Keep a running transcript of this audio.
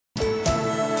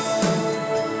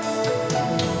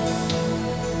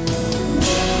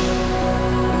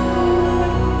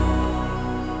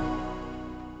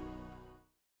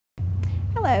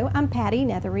Patty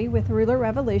Nethery with Ruler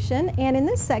Revolution, and in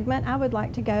this segment I would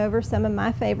like to go over some of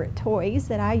my favorite toys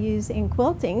that I use in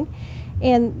quilting.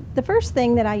 And the first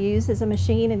thing that I use is a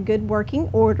machine in good working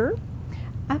order.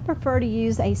 I prefer to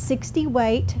use a 60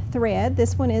 weight thread.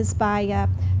 This one is by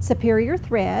Superior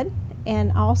Thread,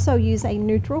 and also use a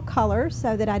neutral color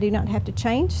so that I do not have to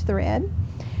change thread.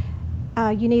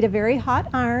 You need a very hot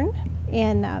iron,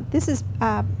 and this is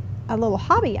a little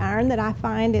hobby iron that I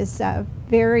find is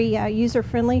very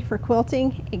user-friendly for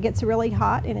quilting. It gets really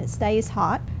hot and it stays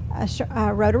hot.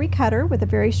 A rotary cutter with a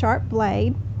very sharp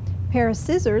blade, a pair of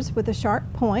scissors with a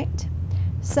sharp point,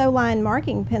 Soline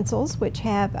marking pencils which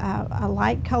have a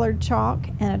light colored chalk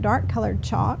and a dark colored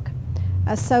chalk,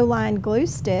 a Soline glue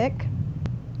stick,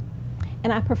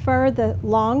 and I prefer the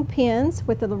long pins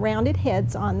with the rounded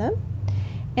heads on them,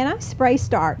 and I spray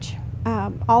starch.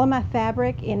 All of my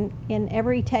fabric in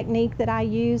every technique that I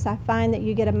use, I find that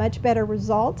you get a much better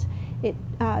result. It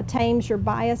tames your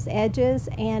bias edges,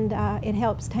 and it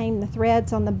helps tame the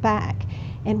threads on the back.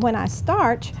 And when I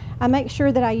starch, I make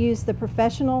sure that I use the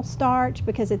professional starch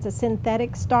because it's a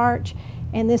synthetic starch,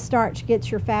 and this starch gets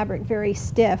your fabric very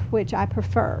stiff, which I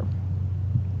prefer.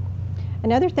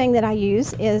 Another thing that I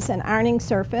use is an ironing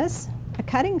surface, a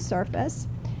cutting surface,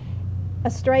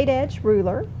 a straight edge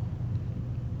ruler,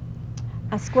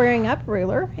 a squaring up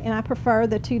ruler, and I prefer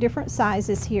the two different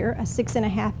sizes here, a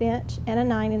 6.5 inch and a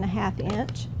 9.5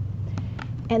 inch,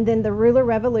 and then the Ruler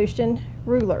Revolution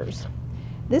rulers.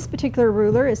 This particular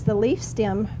ruler is the leaf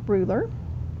stem ruler.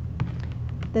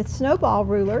 The snowball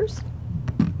rulers,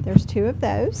 there's two of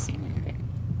those.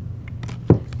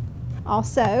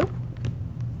 Also,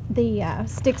 the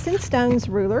Sticks and Stones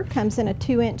ruler comes in a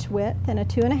 2-inch width and a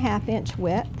 2.5-inch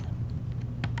width.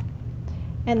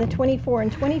 And the 24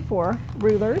 and 24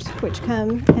 rulers, which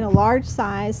come in a large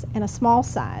size and a small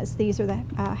size. These are the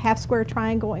half square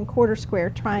triangle and quarter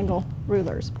square triangle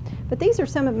rulers. But these are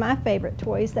some of my favorite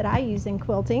toys that I use in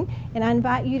quilting, and I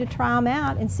invite you to try them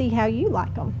out and see how you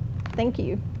like them. Thank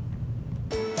you.